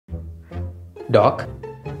Doc,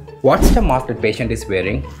 what's the mask the patient is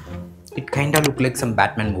wearing? It kinda look like some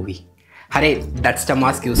Batman movie. Hurray, that's the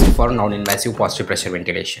mask used for non-invasive positive pressure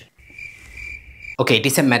ventilation. Okay, it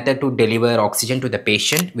is a method to deliver oxygen to the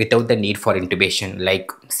patient without the need for intubation, like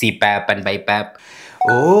Cpap and BiPAP.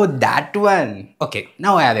 Oh, that one. Okay,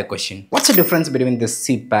 now I have a question. What's the difference between this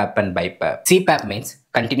Cpap and BiPAP? Cpap means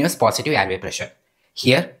continuous positive airway pressure.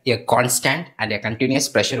 Here, a constant and a continuous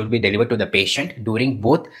pressure will be delivered to the patient during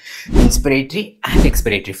both inspiratory and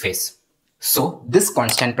expiratory phase. So, this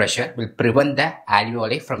constant pressure will prevent the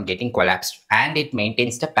alveoli from getting collapsed and it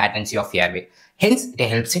maintains the patency of airway. Hence, it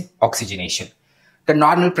helps in oxygenation. The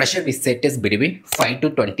normal pressure we set is between 5 to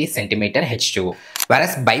 20 cm H2O.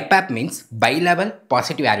 Whereas BiPAP means bilevel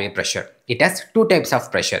positive airway pressure. It has two types of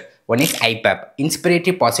pressure. One is IPAP,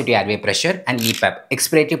 inspiratory positive airway pressure, and EPAP,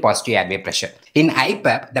 expiratory positive airway pressure. In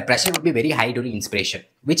IPAP, the pressure will be very high during inspiration,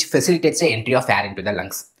 which facilitates the entry of air into the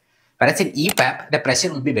lungs. Whereas in EPAP, the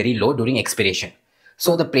pressure will be very low during expiration.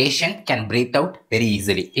 So the patient can breathe out very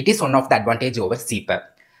easily. It is one of the advantages over CPAP.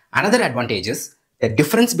 Another advantage is the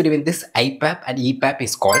difference between this IPAP and EPAP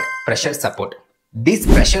is called pressure support. This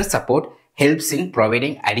pressure support helps in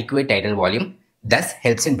providing adequate tidal volume, thus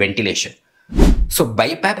helps in ventilation. So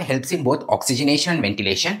BiPAP helps in both oxygenation and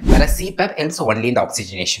ventilation, whereas CPAP helps only in the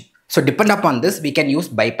oxygenation. So depending upon this, we can use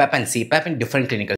BiPAP and CPAP in different clinical